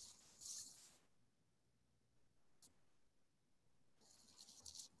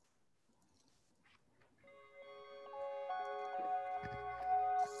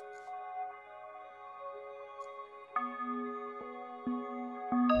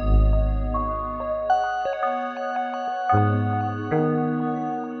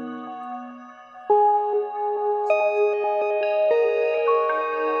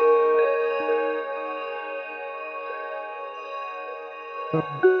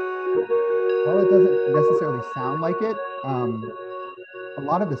 while it doesn't necessarily sound like it, a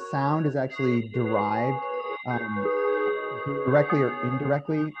lot of the sound is actually derived directly or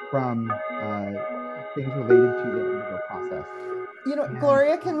indirectly from things related to the indigo process. You know, And,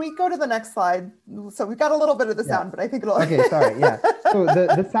 Gloria, can we go to the next slide? So we've got a little bit of the sound, but I think it'll. Okay, sorry, yeah. So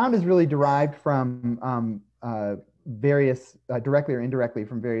the sound is really derived from various, directly or indirectly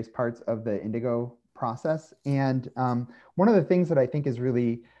from various parts of the indigo process. And one of the things that I think is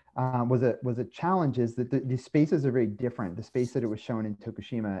really was a challenge is that the spaces are very different. The space that it was shown in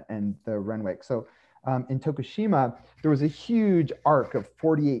Tokushima and the Renwick. So in Tokushima, there was a huge arc of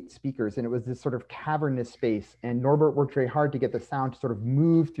 48 speakers, and it was this sort of cavernous space. And Norbert worked very hard to get the sound to sort of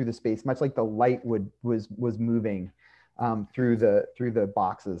move through the space, much like the light was moving through the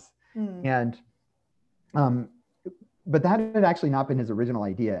boxes. And but that had actually not been his original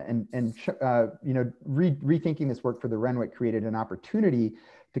idea. And you know, rethinking this work for the Renwick created an opportunity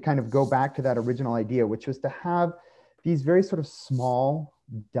to kind of go back to that original idea, which was to have these very sort of small,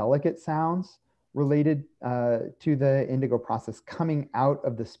 delicate sounds related to the indigo process coming out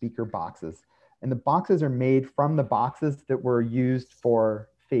of the speaker boxes. And the boxes are made from the boxes that were used for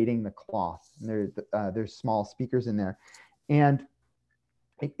fading the cloth. And there's small speakers in there. And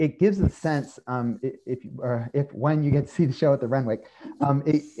it gives a sense, if when you get to see the show at the Renwick,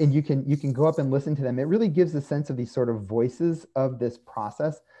 and you can go up and listen to them, it really gives a sense of these sort of voices of this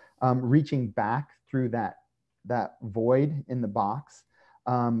process, reaching back through that void in the box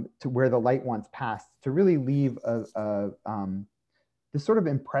to where the light once passed, to really leave this sort of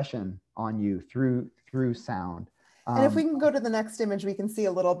impression on you through sound. And if we can go to the next image, we can see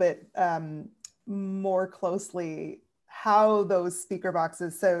a little bit more closely how those speaker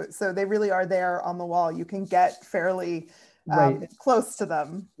boxes, so they really are there on the wall. You can get fairly close to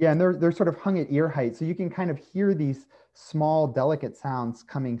them. Yeah, and they're sort of hung at ear height, so you can kind of hear these small, delicate sounds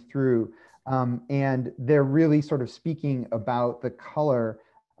coming through, and they're really sort of speaking about the color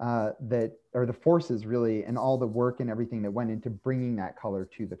that, or the forces really, and all the work and everything that went into bringing that color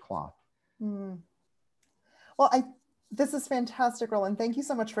to the cloth. Well, this is fantastic, Rowland. Thank you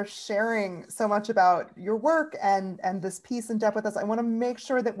so much for sharing so much about your work and this piece in depth with us. I want to make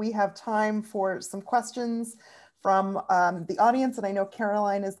sure that we have time for some questions from the audience, and I know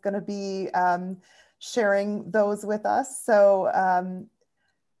Caroline is going to be sharing those with us. So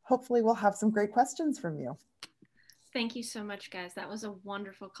hopefully we'll have some great questions from you. Thank you so much, guys. That was a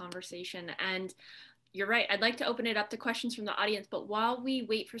wonderful conversation. And you're right, I'd like to open it up to questions from the audience, but while we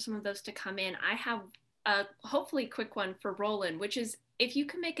wait for some of those to come in, I have a hopefully quick one for Rowland, which is, if you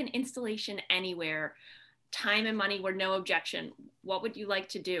can make an installation anywhere, time and money were no objection, what would you like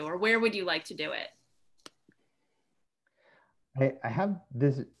to do, or where would you like to do it? I have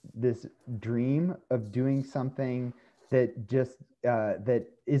this dream of doing something that just that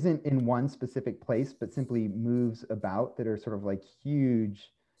isn't in one specific place, but simply moves about, that are sort of like huge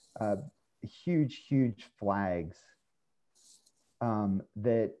flags.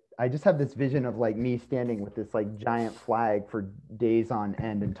 That I just have this vision of like me standing with this like giant flag for days on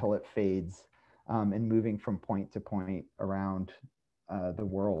end until it fades, and moving from point to point around the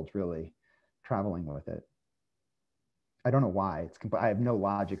world, really traveling with it. I don't know why. I have no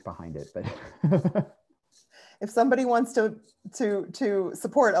logic behind it, but if somebody wants to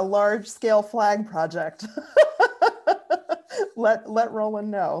support a large scale flag project, let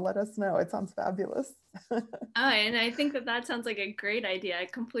Rowland know. Let us know. It sounds fabulous. And I think that sounds like a great idea. I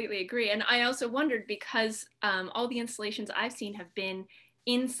completely agree. And I also wondered, because all the installations I've seen have been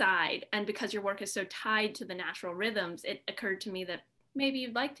inside, and because your work is so tied to the natural rhythms, it occurred to me that maybe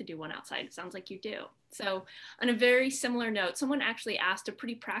you'd like to do one outside. It sounds like you do. So on a very similar note, someone actually asked a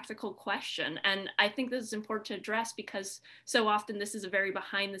pretty practical question. And I think this is important to address, because so often this is a very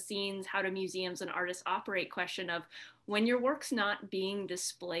behind the scenes, how do museums and artists operate question of, when your work's not being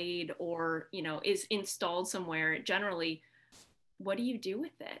displayed or, you know, is installed somewhere, generally, what do you do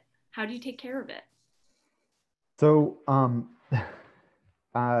with it? How do you take care of it? So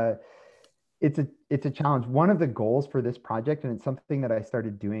it's a challenge. One of the goals for this project, and it's something that I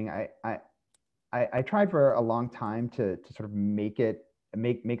started doing, I tried for a long time to sort of make a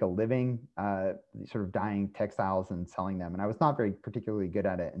living sort of dyeing textiles and selling them, and I was not very particularly good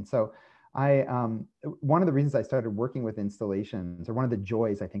at it. And so one of the reasons I started working with installations, or one of the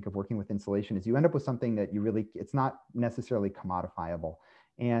joys I think of working with installation, is you end up with something that it's not necessarily commodifiable.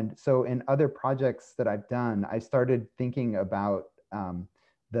 And so in other projects that I've done, I started thinking about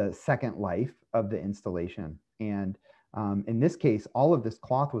the second life of the installation. And in this case, all of this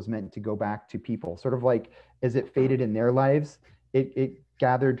cloth was meant to go back to people, sort of like as it faded in their lives, it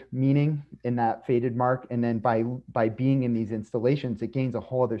gathered meaning in that faded mark. And then by being in these installations, it gains a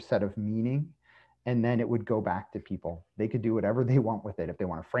whole other set of meaning. And then it would go back to people. They could do whatever they want with it. If they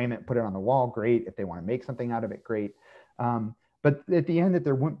want to frame it, put it on the wall, great. If they want to make something out of it, great. But at the end, that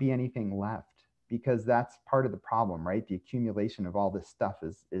there wouldn't be anything left, because that's part of the problem, right? The accumulation of all this stuff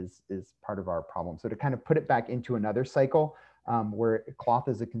is part of our problem. So to kind of put it back into another cycle where cloth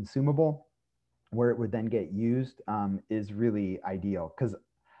is a consumable, where it would then get used is really ideal. Because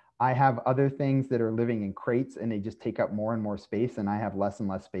I have other things that are living in crates and they just take up more and more space, and I have less and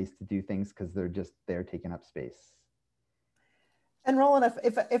less space to do things because they're taking up space. And Rowland,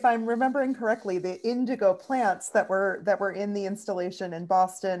 if I'm remembering correctly, the indigo plants that were in the installation in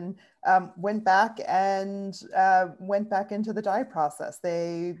Boston went back into the dye process.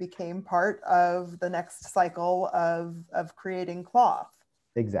 They became part of the next cycle of creating cloth.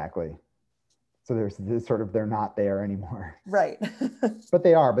 Exactly. So there's this sort of, they're not there anymore. Right. But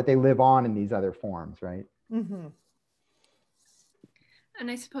they live on in these other forms, right? Mm-hmm. And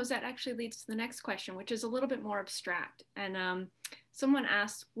I suppose that actually leads to the next question, which is a little bit more abstract. And someone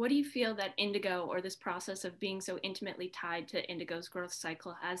asked, what do you feel that indigo, or this process of being so intimately tied to indigo's growth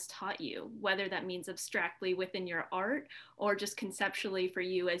cycle, has taught you, whether that means abstractly within your art or just conceptually for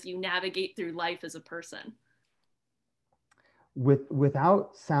you as you navigate through life as a person?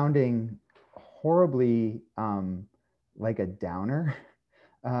 Without sounding horribly like a downer,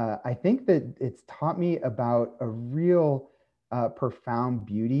 I think that it's taught me about a real profound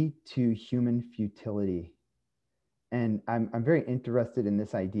beauty to human futility. And I'm very interested in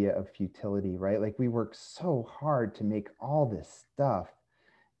this idea of futility, right? Like, we work so hard to make all this stuff.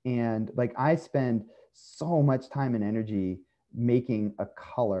 And like, I spend so much time and energy making a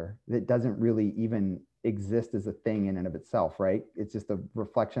color that doesn't really even exist as a thing in and of itself, right? It's just a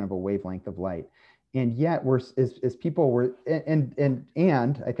reflection of a wavelength of light. And yet as people were,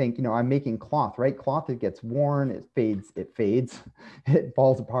 and I think, you know, I'm making cloth, right? Cloth, it gets worn, it fades, it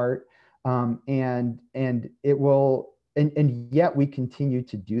falls apart. And it will, and yet we continue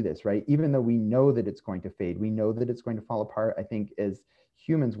to do this, right? Even though we know that it's going to fade, we know that it's going to fall apart. I think as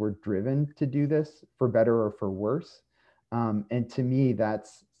humans, we're driven to do this for better or for worse. And to me,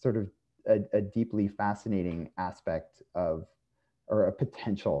 that's sort of a deeply fascinating aspect of, or a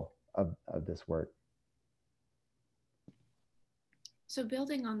potential of this work. So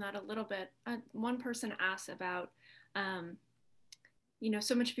building on that a little bit, one person asked about, you know,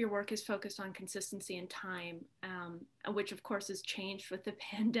 so much of your work is focused on consistency and time, which of course has changed with the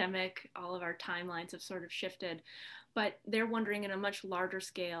pandemic. All of our timelines have sort of shifted, but they're wondering in a much larger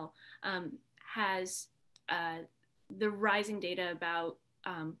scale, has the rising data about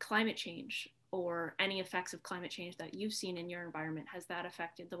climate change or any effects of climate change that you've seen in your environment, has that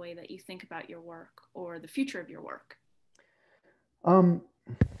affected the way that you think about your work or the future of your work?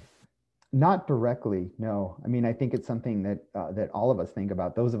 Not directly, no. I mean, I think it's something that that all of us think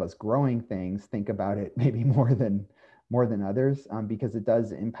about. Those of us growing things think about it maybe more than others, because it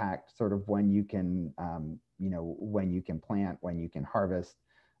does impact sort of when you can, you know, when you can plant, when you can harvest,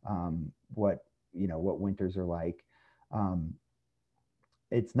 what, you know, what winters are like.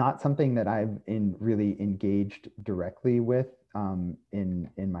 It's not something that I've really engaged directly with in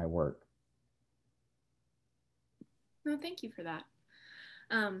my work. No, thank you for that.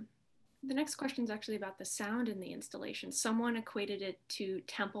 The next question is actually about the sound in the installation. Someone equated it to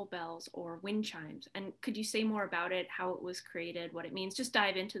temple bells or wind chimes. And could you say more about it, how it was created, what it means? Just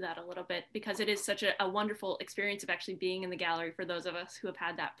dive into that a little bit, because it is such a wonderful experience of actually being in the gallery for those of us who have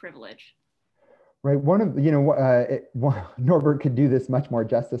had that privilege. Right. One of, you know, Norbert could do this much more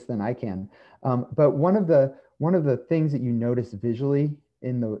justice than I can. But one of the things that you notice visually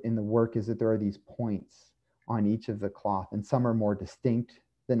in the work is that there are these points on each of the cloth, and some are more distinct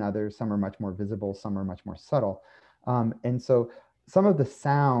than others, some are much more visible, some are much more subtle. And so some of the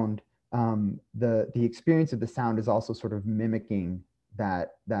sound, the experience of the sound is also sort of mimicking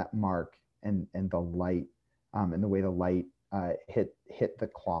that mark and the light, and the way the light hit the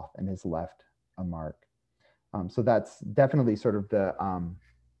cloth and has left a mark. So that's definitely sort of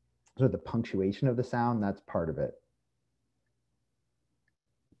the punctuation of the sound. That's part of it.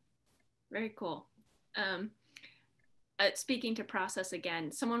 Very cool. Speaking to process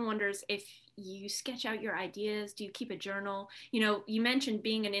again, someone wonders if you sketch out your ideas, do you keep a journal? You know, you mentioned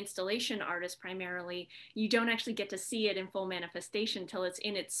being an installation artist primarily, you don't actually get to see it in full manifestation till it's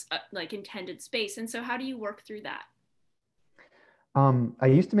in its like intended space. And so how do you work through that? I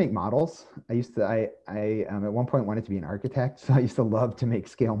used to make models. I at one point wanted to be an architect. So I used to love to make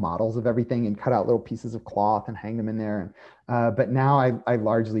scale models of everything and cut out little pieces of cloth and hang them in there. But now I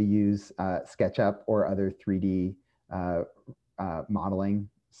largely use SketchUp or other 3D modeling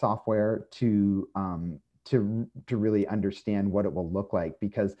software to really understand what it will look like,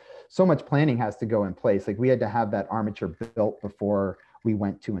 because so much planning has to go in place. Like we had to have that armature built before we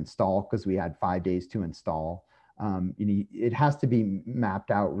went to install, because we had 5 days to install. It has to be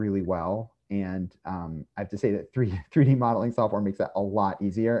mapped out really well. And I have to say that 3D modeling software makes that a lot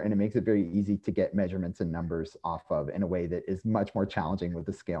easier, and it makes it very easy to get measurements and numbers off of in a way that is much more challenging with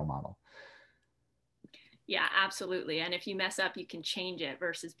the scale model. Yeah, absolutely. And if you mess up, you can change it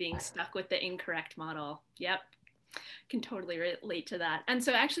versus being stuck with the incorrect model. Yep, can totally relate to that. And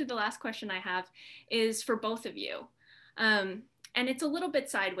so actually the last question I have is for both of you. And it's a little bit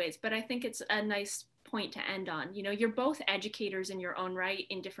sideways, but I think it's a nice point to end on. You know, you're both educators in your own right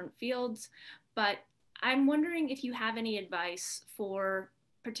in different fields, but I'm wondering if you have any advice for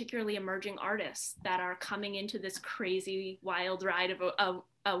particularly emerging artists that are coming into this crazy wild ride of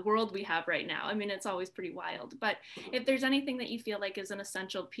a world we have right now. I mean, it's always pretty wild, but if there's anything that you feel like is an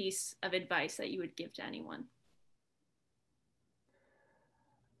essential piece of advice that you would give to anyone.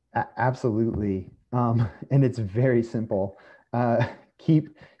 Absolutely. And it's very simple. Keep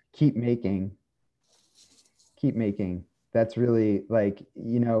making. Keep making. That's really, like,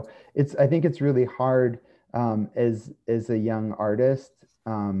 you know, I think it's really hard as a young artist.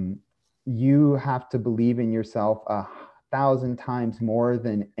 You have to believe in yourself 1,000 times more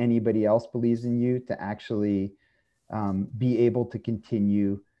than anybody else believes in you to actually be able to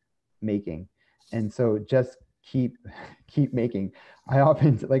continue making. And so just keep making. I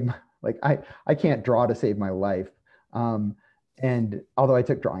often I can't draw to save my life. And although I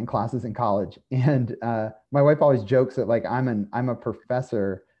took drawing classes in college, and my wife always jokes that like I'm a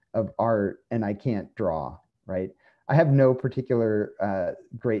professor of art and I can't draw, right? I have no particular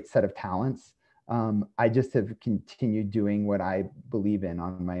great set of talents. I just have continued doing what I believe in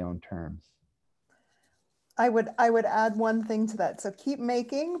on my own terms. I would add one thing to that. So keep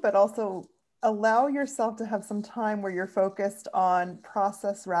making, but also allow yourself to have some time where you're focused on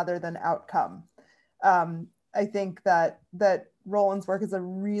process rather than outcome. I think that Rowland's work is a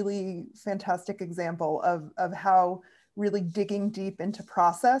really fantastic example of how really digging deep into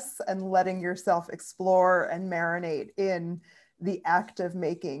process and letting yourself explore and marinate in the act of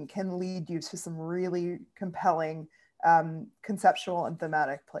making can lead you to some really compelling conceptual and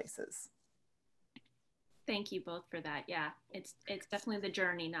thematic places. Thank you both for that. Yeah, it's definitely the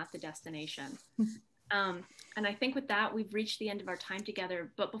journey, not the destination. And I think with that, we've reached the end of our time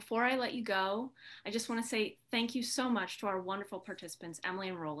together. But before I let you go, I just want to say thank you so much to our wonderful participants, Emily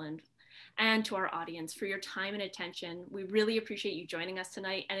and Rowland, and to our audience for your time and attention. We really appreciate you joining us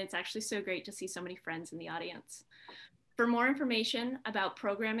tonight. And it's actually so great to see so many friends in the audience. For more information about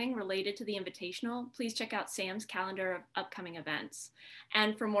programming related to the Invitational, please check out SAAM's calendar of upcoming events.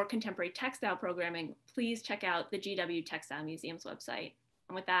 And for more contemporary textile programming, please check out the GW Textile Museum's website.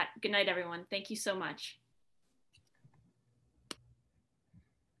 And with that, good night, everyone. Thank you so much.